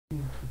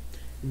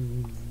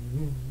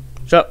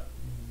Shut up.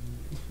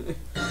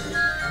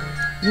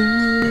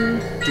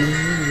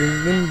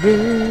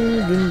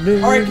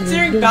 Alright,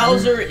 considering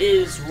Bowser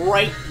is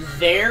right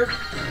there,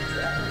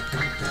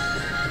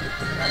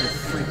 I'm gonna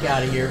freak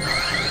out of here.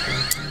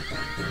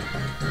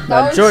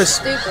 Bad choice.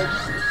 Stupid.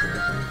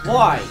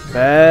 Why?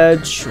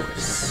 Bad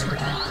choice.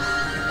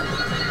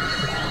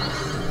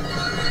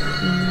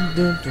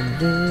 Well,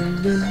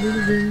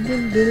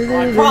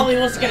 I probably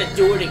wasn't gonna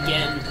do it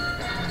again.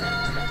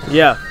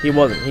 Yeah, he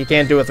wasn't. He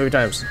can't do it 3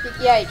 times.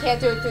 Yeah, you can't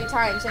do it 3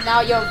 times, and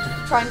now you're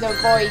trying to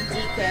avoid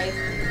DK.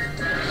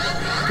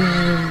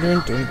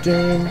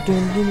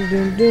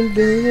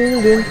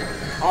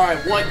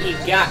 Alright, what you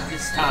got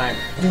this time?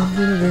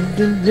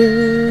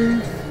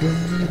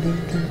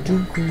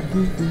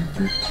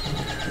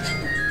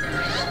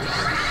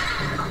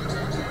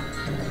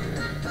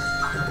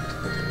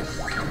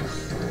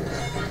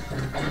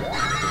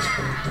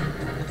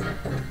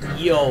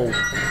 Yo.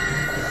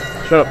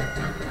 Shut up.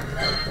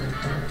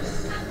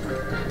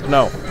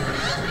 No.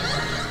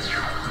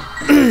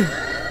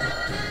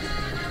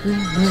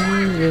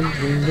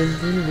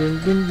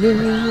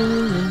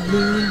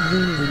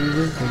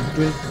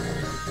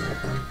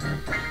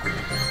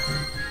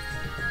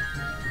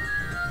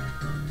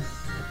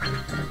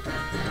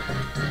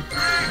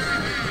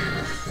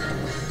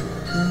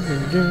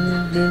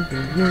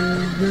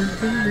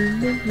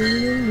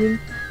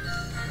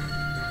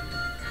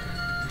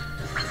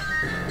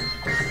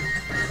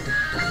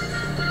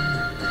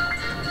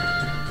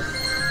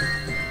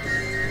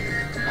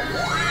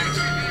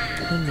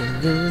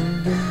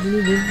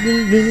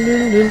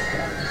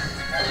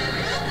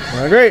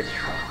 Alright, great.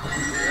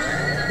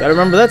 Gotta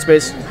remember that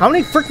space. How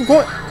many freaking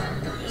coins?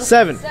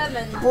 7.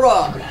 7.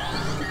 Bruh.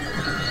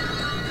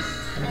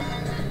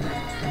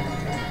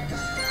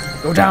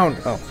 Go down.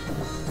 Oh.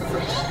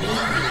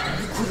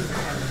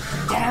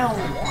 Down.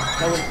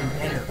 That would have been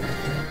better.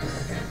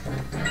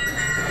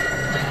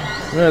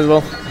 May as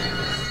well.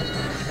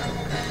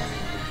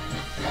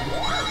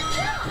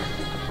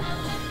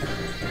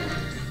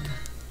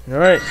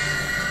 Alright.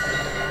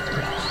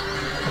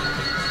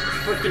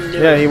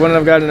 Freaking Yeah, he wouldn't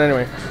have gotten it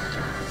anyway.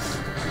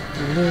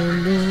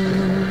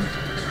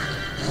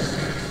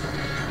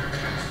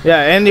 Yeah,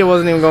 Andy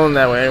wasn't even going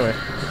that way anyway.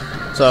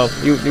 So,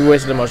 you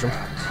wasted a mushroom.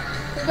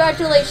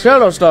 Congratulations.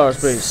 Shadow Stars,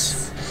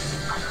 please.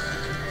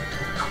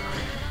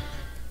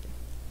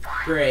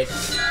 Great.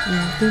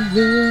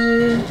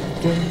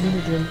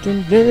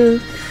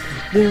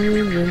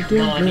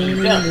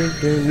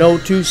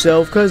 Note to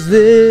self, cause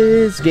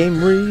this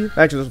game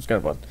actually, this one's kind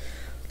of fun.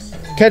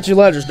 Catch Your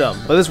Ledger's dumb,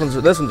 but this one's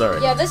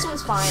alright. Yeah, this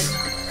one's fine.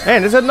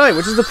 And it's at night,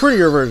 which is the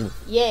prettier version.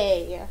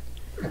 Yeah.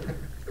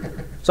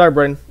 Sorry,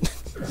 Braden.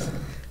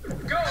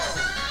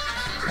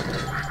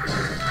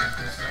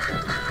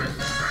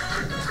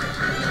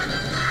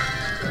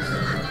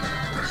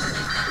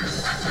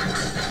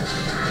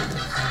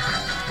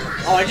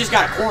 Oh, I just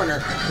got a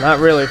corner. Not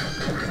really.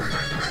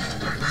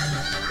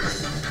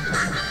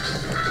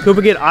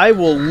 Koopa Kid, I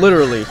will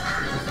literally.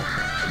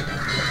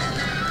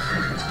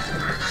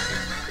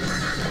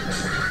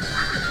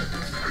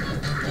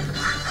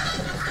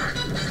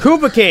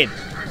 Koopa Kid!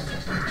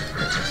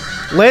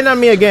 Land on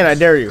me again, I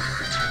dare you.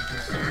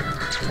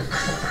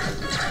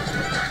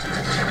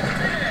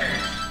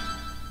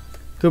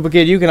 Koopa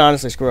Kid, you can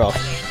honestly screw off.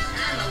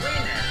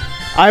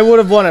 I would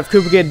have won if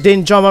Koopa Kid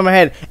didn't jump on my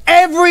head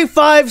every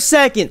 5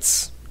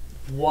 seconds.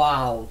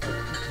 Wow.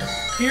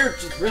 Fear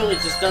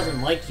just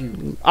doesn't like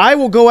you. I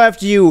will go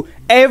after you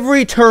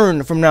every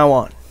turn from now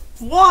on.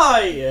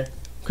 Why?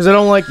 Because I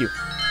don't like you.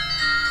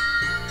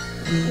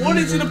 What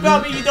is it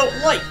about me you don't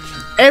like?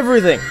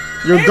 Everything.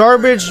 Your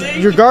garbage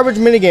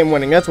minigame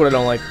winning. That's what I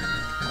don't like.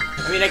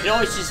 I mean, I can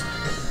always just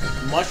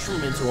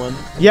mushroom into him.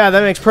 Yeah,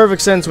 that makes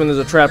perfect sense when there's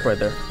a trap right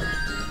there.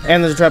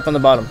 And there's a trap on the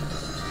bottom.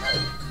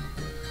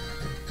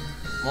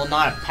 Well,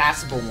 not a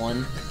passable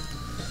one.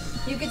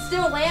 You can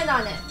still land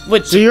on it.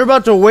 Which? So you're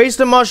about to waste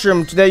a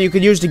mushroom that you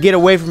could use to get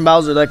away from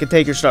Bowser that could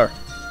take your star.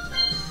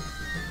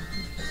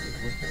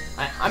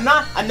 I'm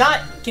not.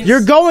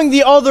 You're going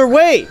the other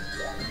way.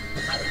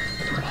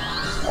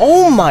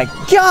 Oh my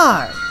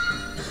god.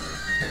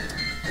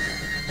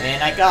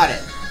 And I got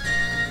it.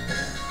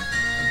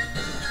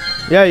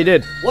 Yeah, you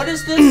did. What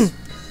is this?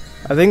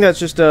 I think that's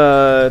just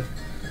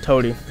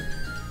Toady.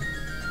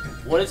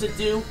 What does it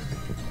do?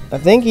 I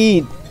think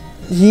he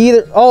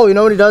either. Oh, you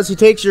know what he does? He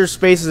takes your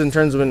spaces and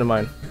turns them into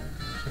mine.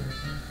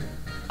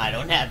 I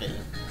don't have it.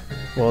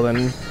 Well,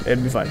 then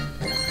it'd be fine.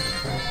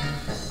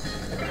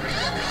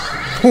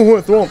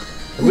 A thwomp.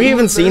 Have we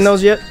even seen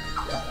those yet?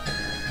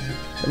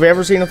 Have we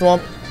ever seen a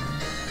thwomp?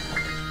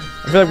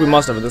 I feel like we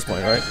must have at this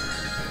point, right?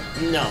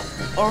 No.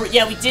 Or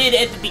yeah, we did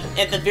at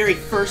the very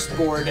first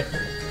board,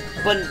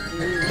 but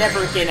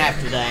never again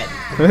after that.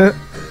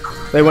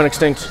 They went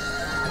extinct.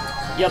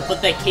 Yep,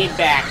 but they came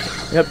back.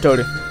 Yep,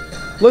 Toady.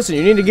 Listen,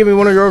 you need to give me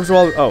one of your orbs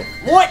while. Oh.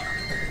 What?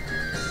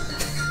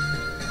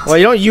 Well,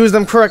 you don't use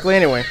them correctly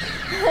anyway.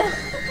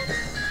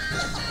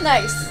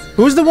 Nice.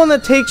 Who's the one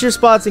that takes your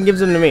spots and gives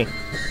them to me?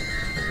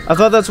 I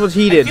thought that's what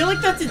he I did. feel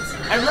like that's in,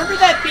 I remember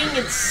that being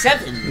in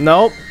 7.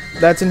 Nope,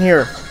 that's in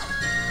here.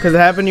 Because it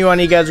happened to you on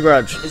Egad's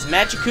Garage. Is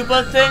Magic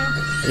Koopa a thing?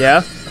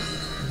 Yeah.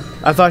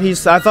 I thought he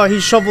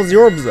shuffles the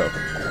orbs though.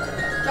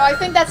 No, I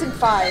think that's in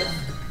 5.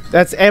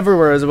 That's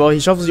everywhere as well.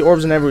 He shuffles the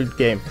orbs in every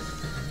game.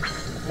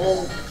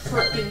 Well,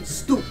 freaking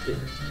stupid.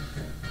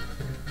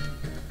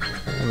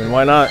 I mean,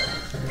 why not?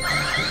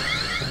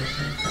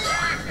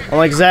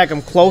 Unlike Zach,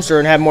 I'm closer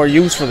and have more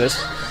use for this.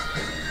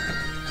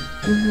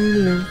 You're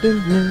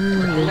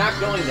not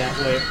going that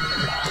way.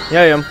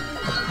 Yeah, I am.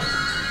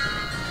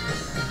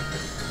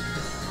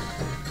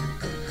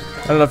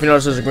 I don't know if you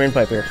noticed there's a green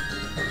pipe here.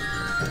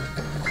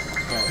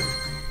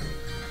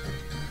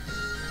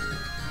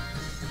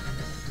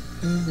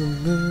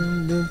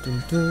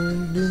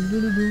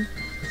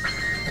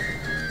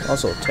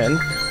 Also 10.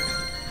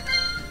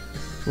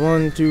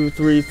 1, 2,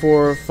 3,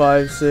 4,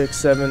 5, 6,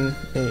 7,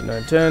 8,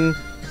 9, 10.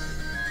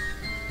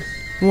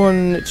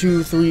 1,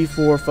 2, 3,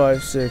 4,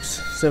 5, 6,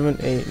 7,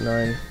 8,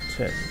 9,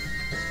 10.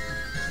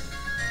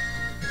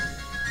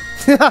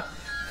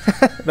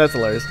 That's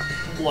hilarious.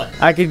 What?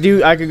 I could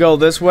go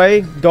this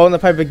way, go in the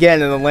pipe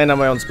again, and then land on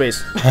my own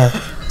space.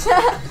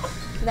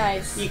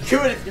 Nice. You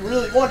could if you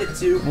really wanted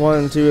to.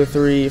 1, 2,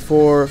 3,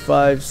 4,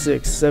 5,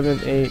 6, 7,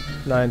 8,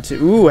 9,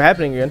 2. Ooh,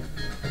 happening again.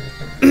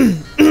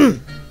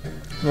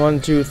 1,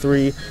 2,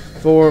 3,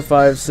 4,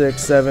 5,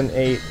 6, 7,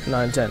 8,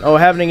 9, 10. Oh,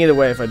 happening either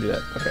way if I do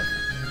that. Okay.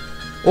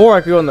 Or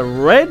I could go in the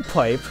red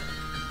pipe.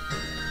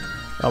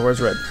 Oh, where's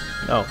red?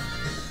 Oh.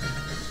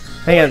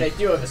 Hang on. I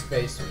do have a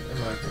space in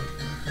my...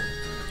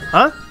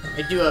 Huh?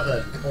 I do have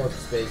a orb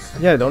space.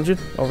 Yeah, don't you?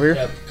 Over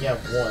here? Yeah,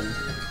 1.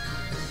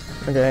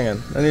 Okay, hang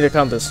on. I need to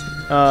count this.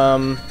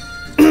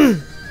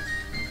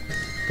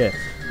 Okay.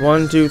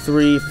 1, 2,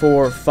 3,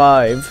 4,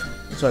 5.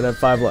 So I'd have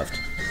 5 left.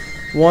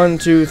 1,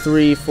 2,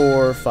 3,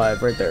 4,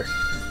 5. Right there.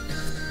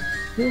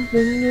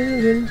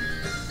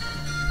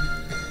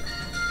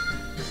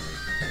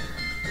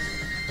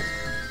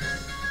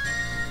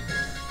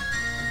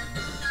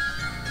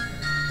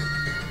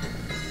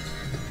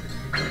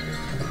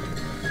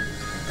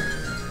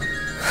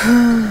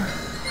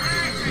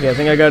 Yeah, I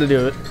think I gotta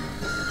do it.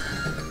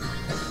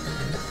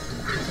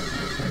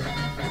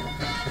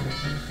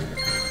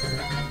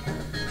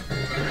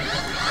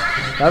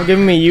 Stop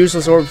giving me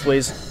useless orbs,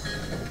 please.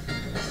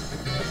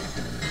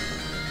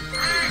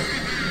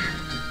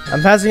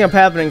 I'm passing up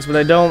happenings, but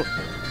I don't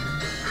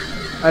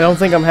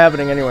think I'm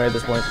happening anyway at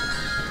this point.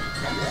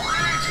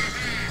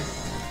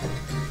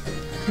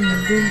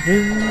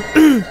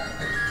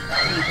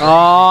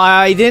 Oh,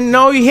 I didn't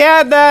know you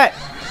had that!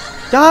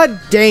 God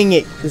dang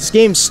it. This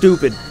game's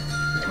stupid.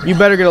 You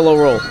better get a low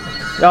roll.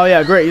 Oh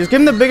yeah, great. Just give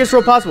him the biggest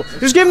roll possible.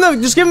 Just give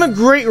him a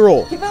great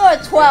roll. Give him a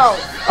 12.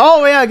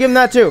 Oh yeah, give him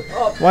that too.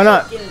 Oh, why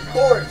not?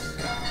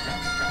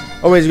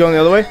 Oh wait, he's going the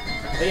other way?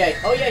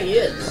 Oh yeah, he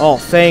is. Oh,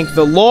 thank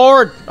the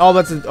Lord. Oh,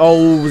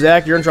 oh,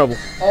 Zach, you're in trouble.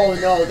 Oh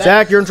no.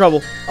 Zach, you're in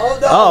trouble. Oh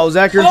no. Oh,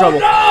 Zach, you're in trouble.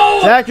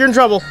 No! Zach, you're in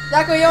trouble.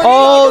 Zachary,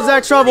 oh,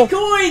 Zach's trouble.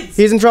 Coins.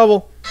 He's in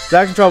trouble.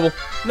 Zach's in trouble.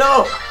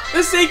 No,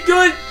 this ain't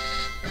good.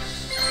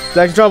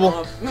 Zach's in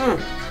trouble.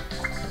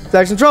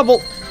 Zach's in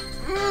trouble.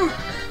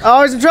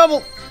 Oh, he's in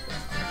trouble.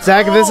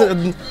 Zach, this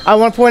is, I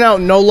want to point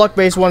out, no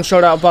luck-based ones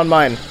showed up on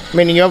mine.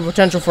 Meaning you have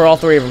potential for all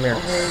 3 of them here.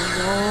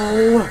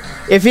 Oh no.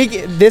 If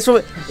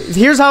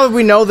here's how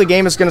we know the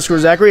game is going to screw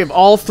Zachary. If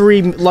all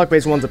 3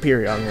 luck-based ones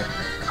appear on here.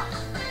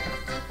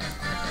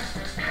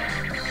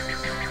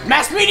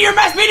 Mass meteor,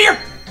 mass meteor.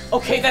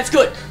 Okay, that's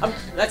good.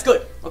 That's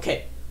good.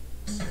 Okay.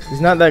 He's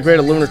not that great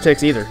at lunar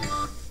ticks either.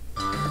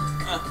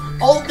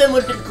 All of them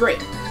would have been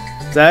great.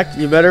 Zach,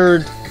 you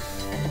better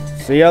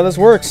see how this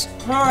works.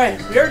 All right,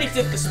 we already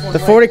did this one. The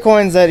 40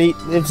 coins that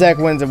if Zach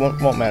wins, it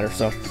won't matter.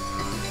 So.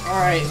 All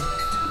right.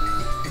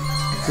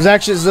 So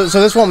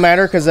this won't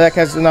matter because Zach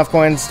has enough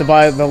coins to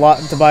buy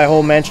a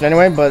whole mansion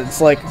anyway. But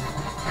it's like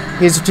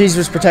he's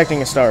just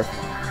protecting a star.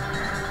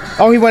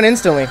 Oh, he went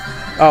instantly.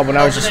 Oh, but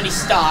now he's just. And then he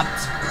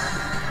stopped.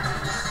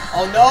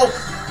 Oh no!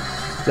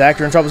 Zach,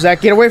 you're in trouble.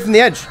 Zach, get away from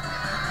the edge.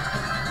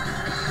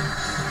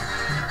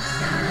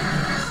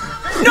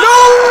 No!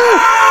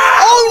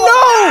 Oh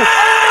no!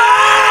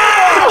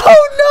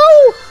 Oh no!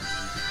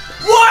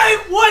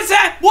 What was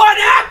that? What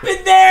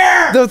happened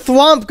there? The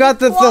thwomp got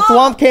the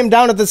thwomp came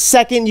down at the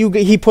second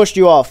he pushed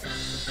you off.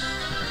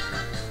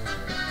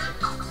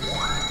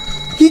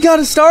 He got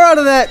a star out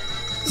of that.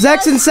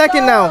 Zach's in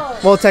second now.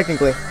 Well,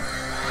 technically.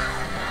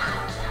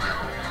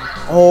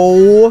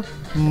 Oh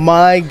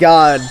my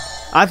god!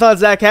 I thought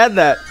Zach had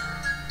that.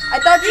 I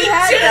thought you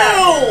had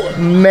that.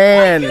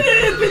 Man. Why couldn't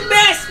it have been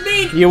mass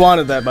meat? You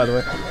wanted that, by the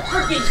way.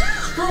 Freaking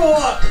screw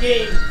up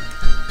game.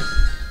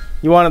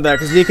 You wanted that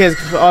because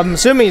I'm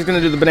assuming he's gonna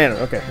do the banana.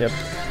 Okay, yep.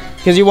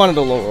 Because you wanted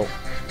a low roll.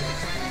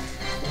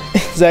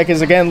 Zach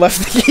has again left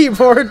the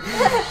keyboard.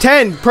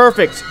 10,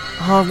 perfect.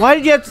 Why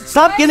did you have to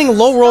stop getting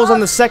low rolls on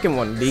the second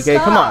one, DK?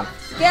 Stop. Come on.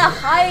 Get a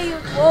high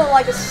roll,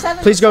 like a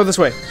 7. Please go this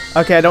way.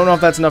 Okay, I don't know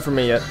if that's enough for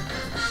me yet.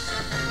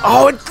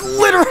 Oh, it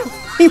literally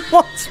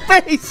wants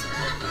space.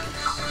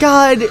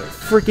 God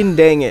freaking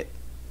dang it.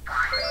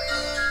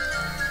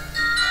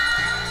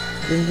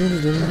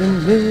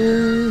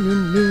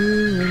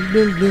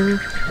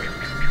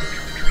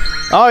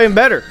 Oh, even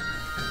better.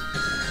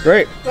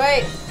 Great.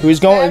 Great.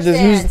 Who's going?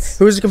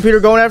 Who's the computer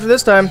going after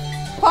this time?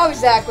 Probably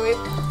Zachary.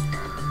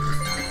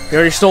 He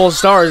already stole his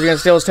stars. You gonna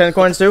steal his 10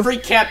 coins too? Free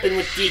captain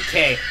with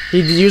DK. He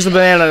used the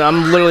banana.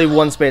 I'm literally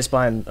one space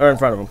behind or in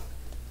front of him.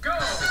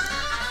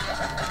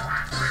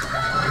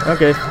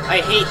 Okay. I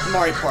hate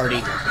Mario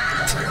Party.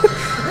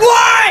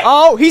 What?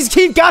 Oh,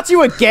 he got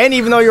you again,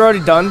 even though you're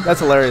already done. That's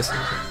hilarious.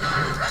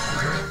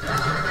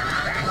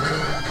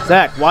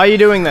 Zach, why are you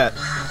doing that?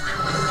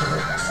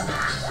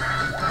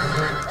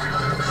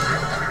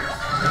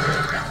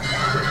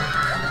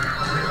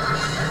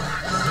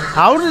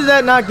 How did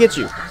that not get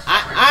you?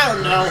 I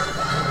don't know.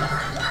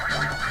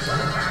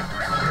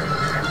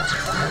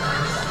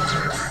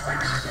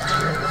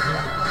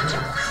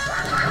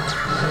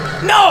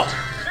 No!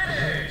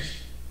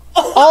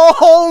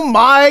 Oh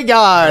my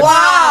god!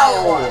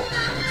 Wow!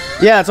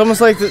 Yeah, it's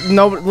almost like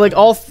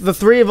all the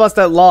three of us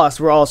that lost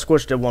were all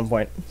squished at one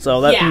point. So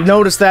that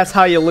notice that's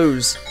how you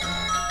lose.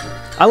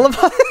 I love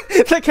how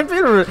the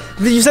computer.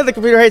 You said the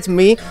computer hates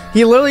me.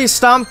 He literally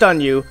stomped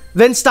on you,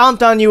 then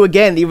stomped on you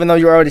again, even though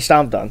you were already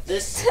stomped on.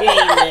 This game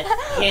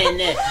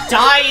can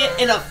die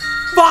in a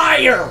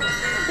fire,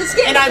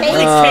 and I wouldn't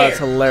care. That's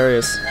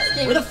hilarious.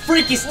 Where the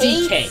freak is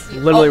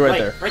DK? Literally right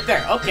there. Right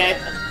there. Okay.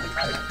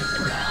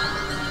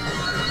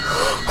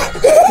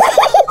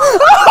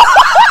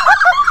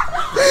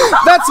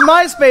 That's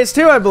MySpace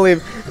too, I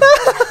believe.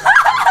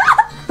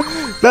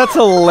 That's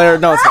hilarious.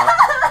 No, it's not.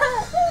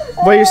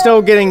 But you're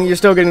still getting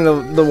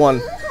the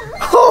one.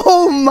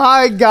 Oh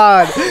my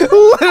god!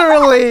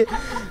 Literally.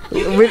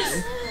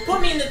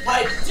 Put me in the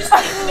pipe. Just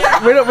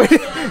there.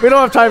 We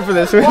don't have time for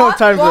this. We don't have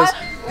time for this.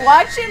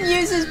 Watch him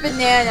use his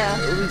banana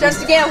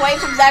just to get away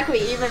from Zachary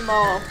even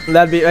more.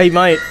 That'd be. He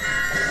might.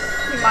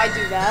 He might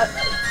do that.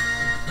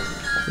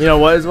 You know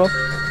what, Isabel?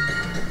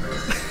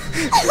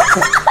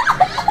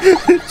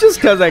 Just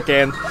because I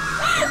can.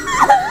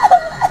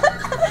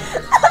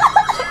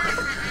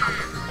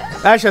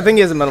 Actually, I think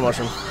he has a metal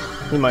mushroom.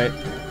 He might.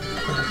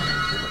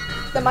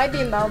 There might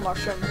be a metal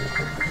mushroom.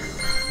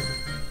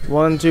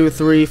 1, 2,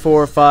 3,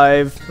 4,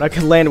 5. I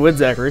could land with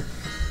Zachary,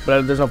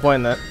 but there's no point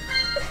in that.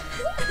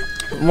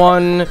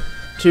 1,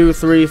 2,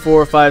 3,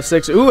 4, 5,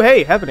 6. Ooh,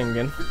 hey, happening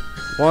again.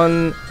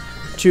 1,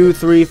 2,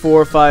 3,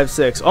 4, 5,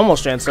 6.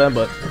 Almost chance that,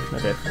 but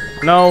okay.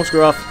 No,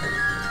 screw off.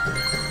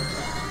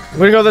 We're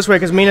gonna go this way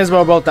because me and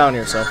Isabel are both down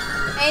here, so.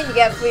 And you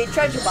get a free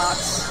treasure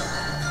box.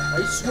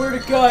 I swear to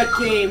God,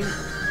 game.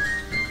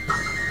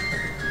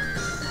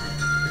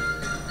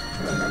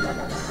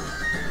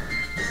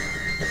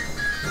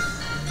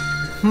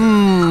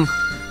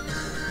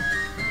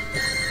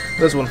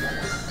 This one.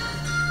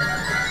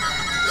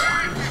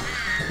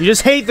 You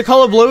just hate the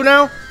color blue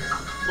now?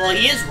 Well,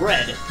 he is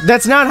red.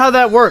 That's not how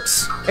that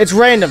works. It's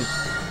random.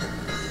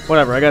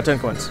 Whatever, I got 10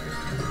 coins.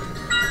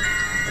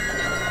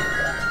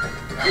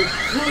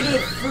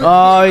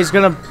 Oh, he's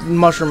gonna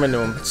mushroom into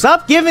him.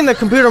 Stop giving the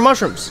computer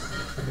mushrooms.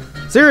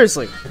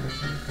 Seriously.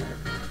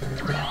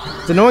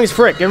 It's annoying as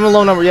frick. Give him a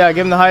low number. Yeah,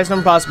 give him the highest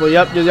number possible.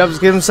 Yep,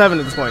 just give him 7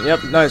 at this point.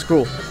 Yep, nice,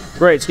 cool.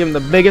 Great, just give him the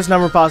biggest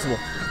number possible.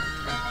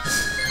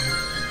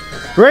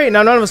 Great,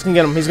 now none of us can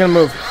get him. He's gonna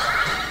move.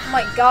 Oh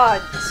my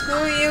god.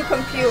 Screw you,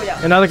 computer.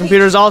 And now the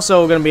computer's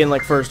also gonna be in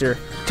like first here.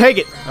 Take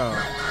it!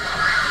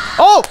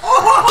 Oh!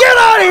 Get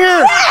out of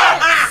here!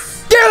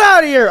 Get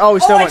out of here! Oh, we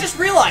still went. I just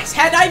realized,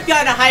 had I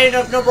gotten a high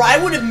enough number, I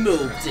would have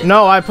moved.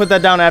 No, I put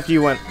that down after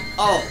you went.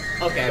 Oh,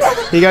 okay.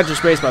 He got your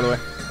space, by the way.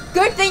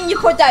 Good thing you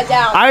put that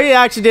down. I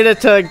actually did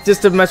it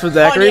just to mess with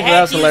Zachary, but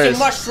that's hilarious.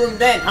 You had to use a mushroom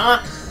then,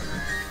 huh?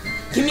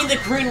 Give me the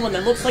green one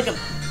that looks like a...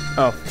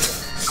 Oh.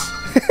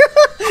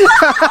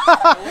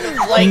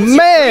 Like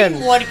man!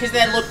 Green one because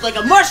that looked like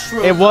a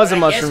mushroom. It was a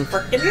mushroom.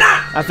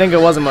 Not. I think it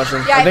was a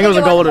mushroom. Yeah, I think it was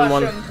a golden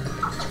one.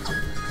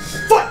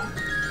 Fuck!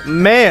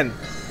 Man!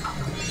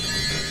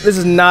 This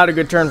is not a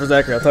good turn for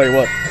Zachary, I'll tell you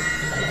what.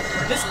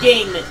 This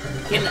game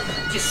can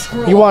just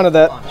screw You up. wanted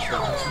that.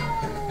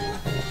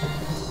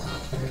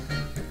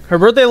 Her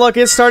birthday luck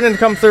is starting to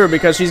come through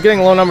because she's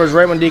getting low numbers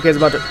right when DK is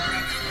about to...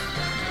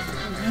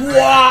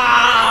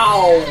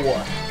 Wow!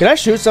 Can I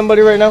shoot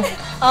somebody right now?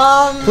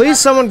 Please,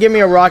 someone give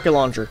me a rocket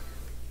launcher.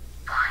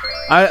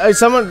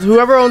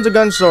 Whoever owns a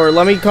gun store,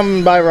 let me come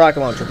and buy a rocket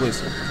launcher,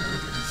 please.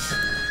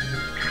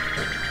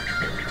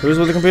 Who's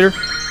with the computer?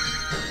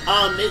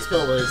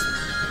 Isabel is.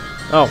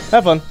 Oh,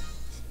 have fun.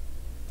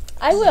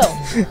 I will.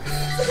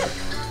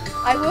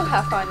 I will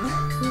have fun.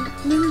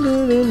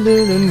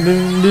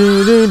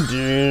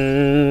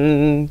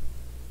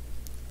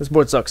 This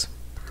board sucks.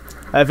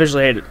 I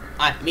officially hate it.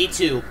 Me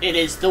too. It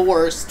is the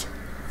worst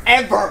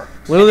ever.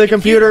 Literally, the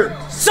computer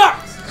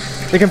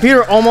sucks. The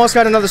computer almost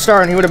got another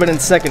star, and he would have been in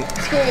second.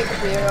 Screw you,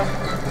 computer.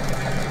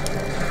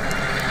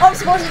 Oh, I'm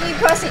supposed to be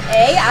pressing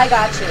A? I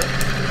got you.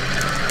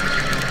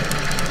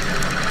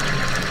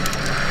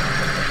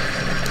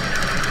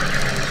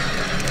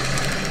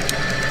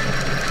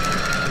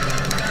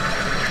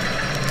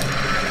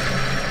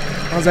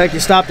 I was like, you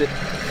stopped it.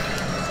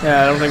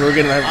 Yeah, I don't think we're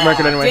getting that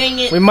record anyway. Dang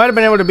it. We might have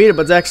been able to beat it,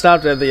 but Zach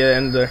stopped at the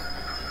end there.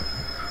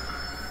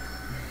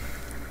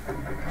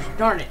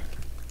 Darn it.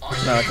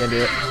 No, I can't do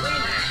it.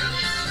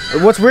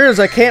 What's weird is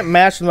I can't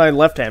mash with my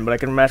left hand, but I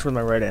can mash with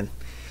my right hand.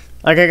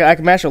 Like I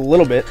can mash a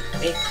little bit.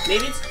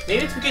 Maybe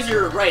it's because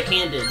you're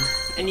right-handed,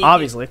 and you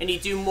Obviously. and you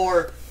do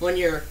more when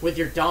you're with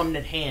your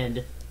dominant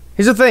hand.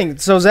 Here's the thing.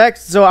 So Zach,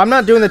 I'm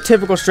not doing the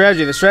typical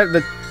strategy.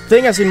 The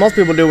thing I see most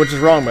people do, which is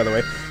wrong by the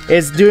way,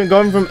 is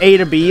going from A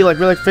to B like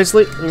really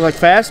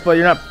fast, but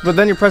you're not. But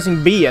then you're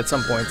pressing B at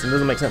some points, and it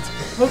doesn't make sense.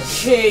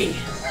 Okay.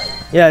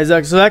 Yeah,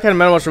 exactly. So that kind of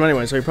metal mushroom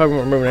anyway, so you probably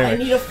won't remember it I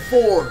anyway. need a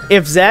 4.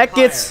 If Zach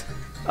gets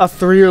a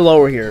 3 or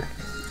lower here,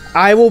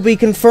 I will be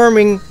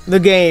confirming the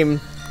game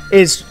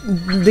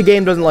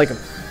doesn't like him.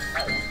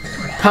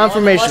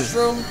 Confirmation.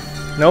 Mushroom.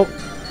 Nope.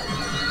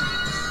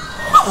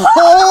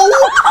 Oh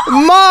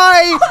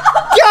my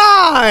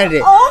god!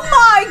 Oh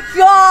my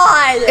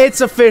god!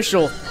 It's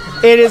official.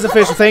 It is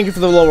official. Thank you for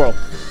the low roll.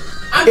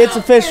 It's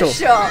official.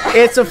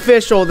 It's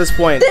official at this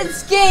point.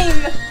 This game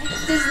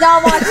does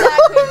not want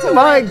Zachary to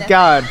My win.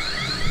 god.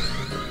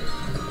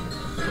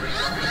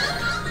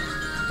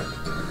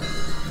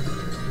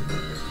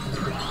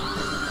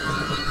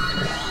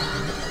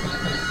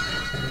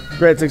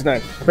 Great,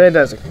 6-9.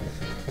 Fantastic.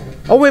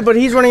 Oh wait, but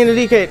he's running into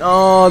DK.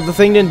 Oh, the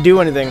thing didn't do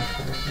anything.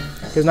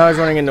 Because now he's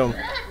running into him.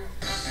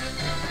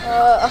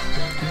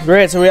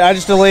 Great, so I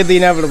just delayed the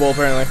inevitable,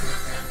 apparently.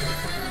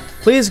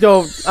 Please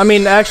go. I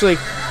mean, actually.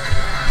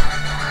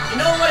 You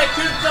know what I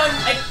could have done?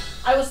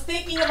 I was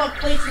thinking about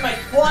placing my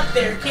quad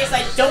there in case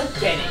I don't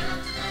get it.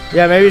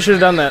 Yeah, maybe you should have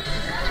done that.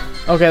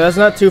 Okay, that's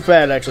not too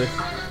bad, actually.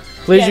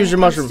 Please use your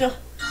mushroom.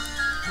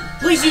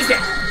 Please use it.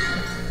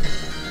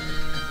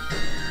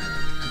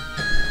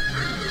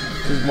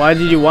 Why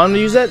did you want him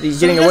to use that? He's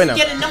getting away now.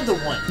 Get another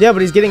one. Yeah,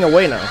 but he's getting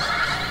away now.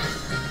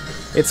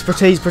 He's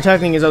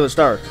protecting his other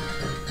star.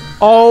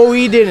 Oh,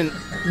 he didn't.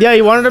 Yeah,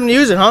 you wanted him to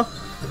use it, huh?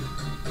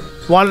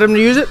 Wanted him to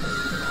use it?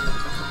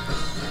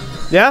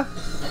 Yeah?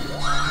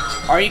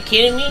 Are you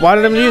kidding me?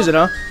 Wanted him to use it,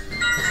 huh?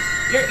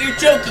 You're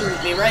joking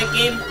with me, right,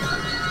 Gabe?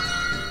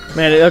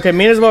 Man, okay,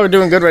 me and Isabel are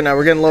doing good right now.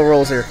 We're getting low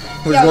rolls here.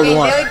 Which is what we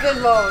want. Really good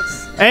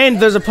rolls. And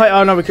there's a pipe.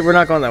 Oh, no, we're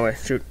not going that way.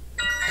 Shoot.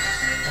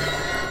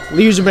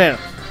 Use your banana.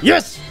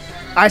 Yes!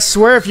 I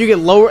swear if you get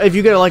lower, if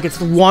you get like it's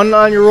 1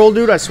 on your roll,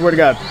 dude, I swear to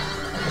God.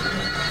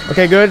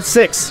 Okay, good.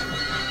 6.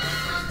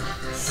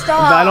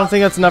 Stop. I don't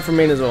think that's enough for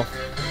me as well.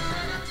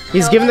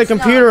 He's No, giving the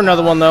that's computer not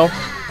another one, though.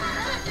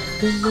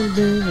 It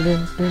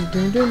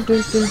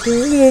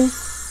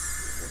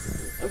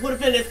would have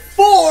been at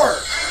 4!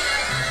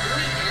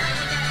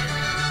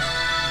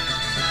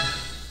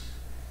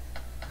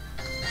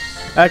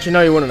 Actually,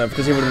 no, you wouldn't have,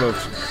 because he would have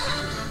moved.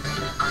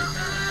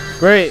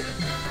 Great.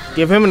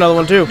 Give him another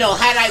one, too. No,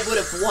 had I would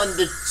have won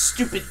the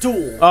stupid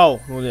duel. Oh,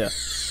 well, yeah.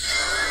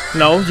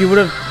 No, you would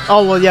have...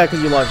 Oh, well, yeah,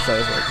 because you lost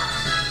your star. That's right.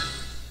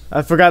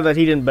 I forgot that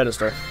he didn't bet a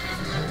star.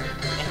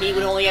 And he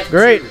would only have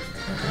Great. 2.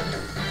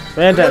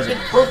 Fantastic. It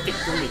would have been perfect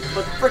for me,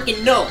 but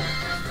freaking no.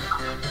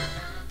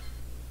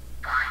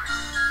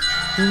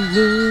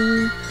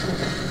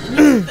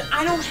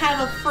 I don't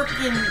have a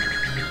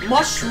freaking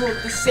mushroom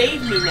to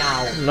save me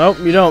now. Nope,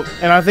 you don't.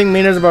 And I think me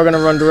and Isabel are going to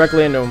run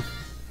directly into him.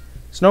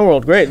 Snow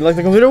World, great. Like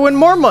the computer win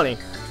more money.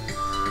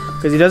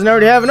 Because he doesn't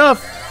already have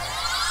enough.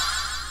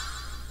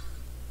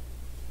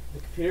 The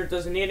computer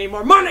doesn't need any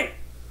more money.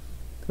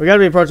 We got to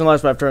be approaching the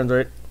last 5 turns,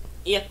 right?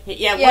 Yeah.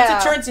 Yeah.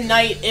 Once it turns to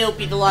night, it'll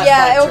be the last 5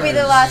 Yeah, it'll turns. be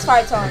the last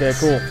 5 turns. Okay,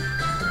 cool.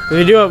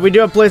 We do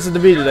have places to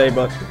be today,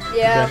 but...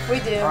 Yeah, okay. we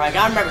do. Alright,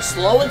 gotta remember,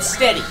 slow and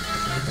steady.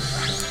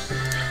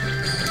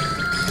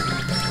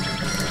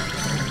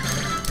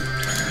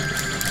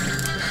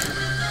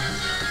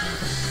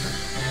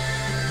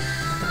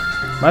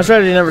 My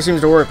strategy never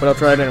seems to work, but I'll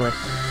try it anyway.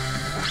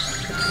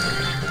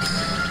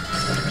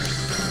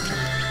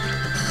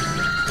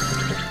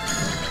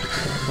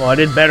 Well, I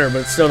did better, but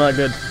it's still not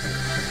good.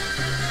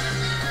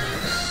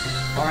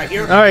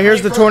 Alright,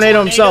 here's the tornado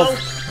himself.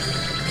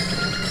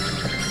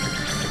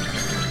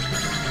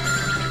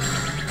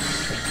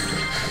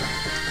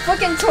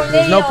 Freaking tornado.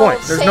 There's no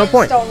point. There's no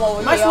point.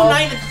 Might as well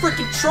not even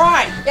freaking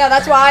try. Yeah,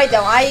 that's why I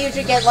don't. I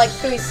usually get like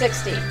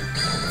 360.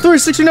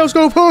 360 no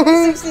scope.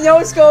 360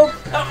 no scope.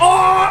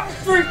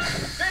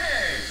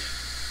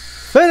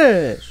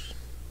 Finish.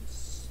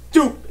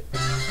 Stupid.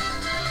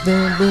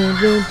 Dun,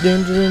 dun, dun,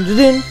 dun, dun, dun,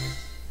 dun.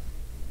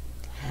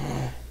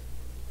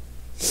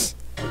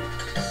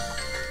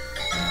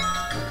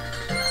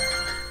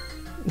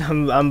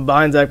 I'm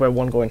behind Zach by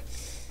 1 coin.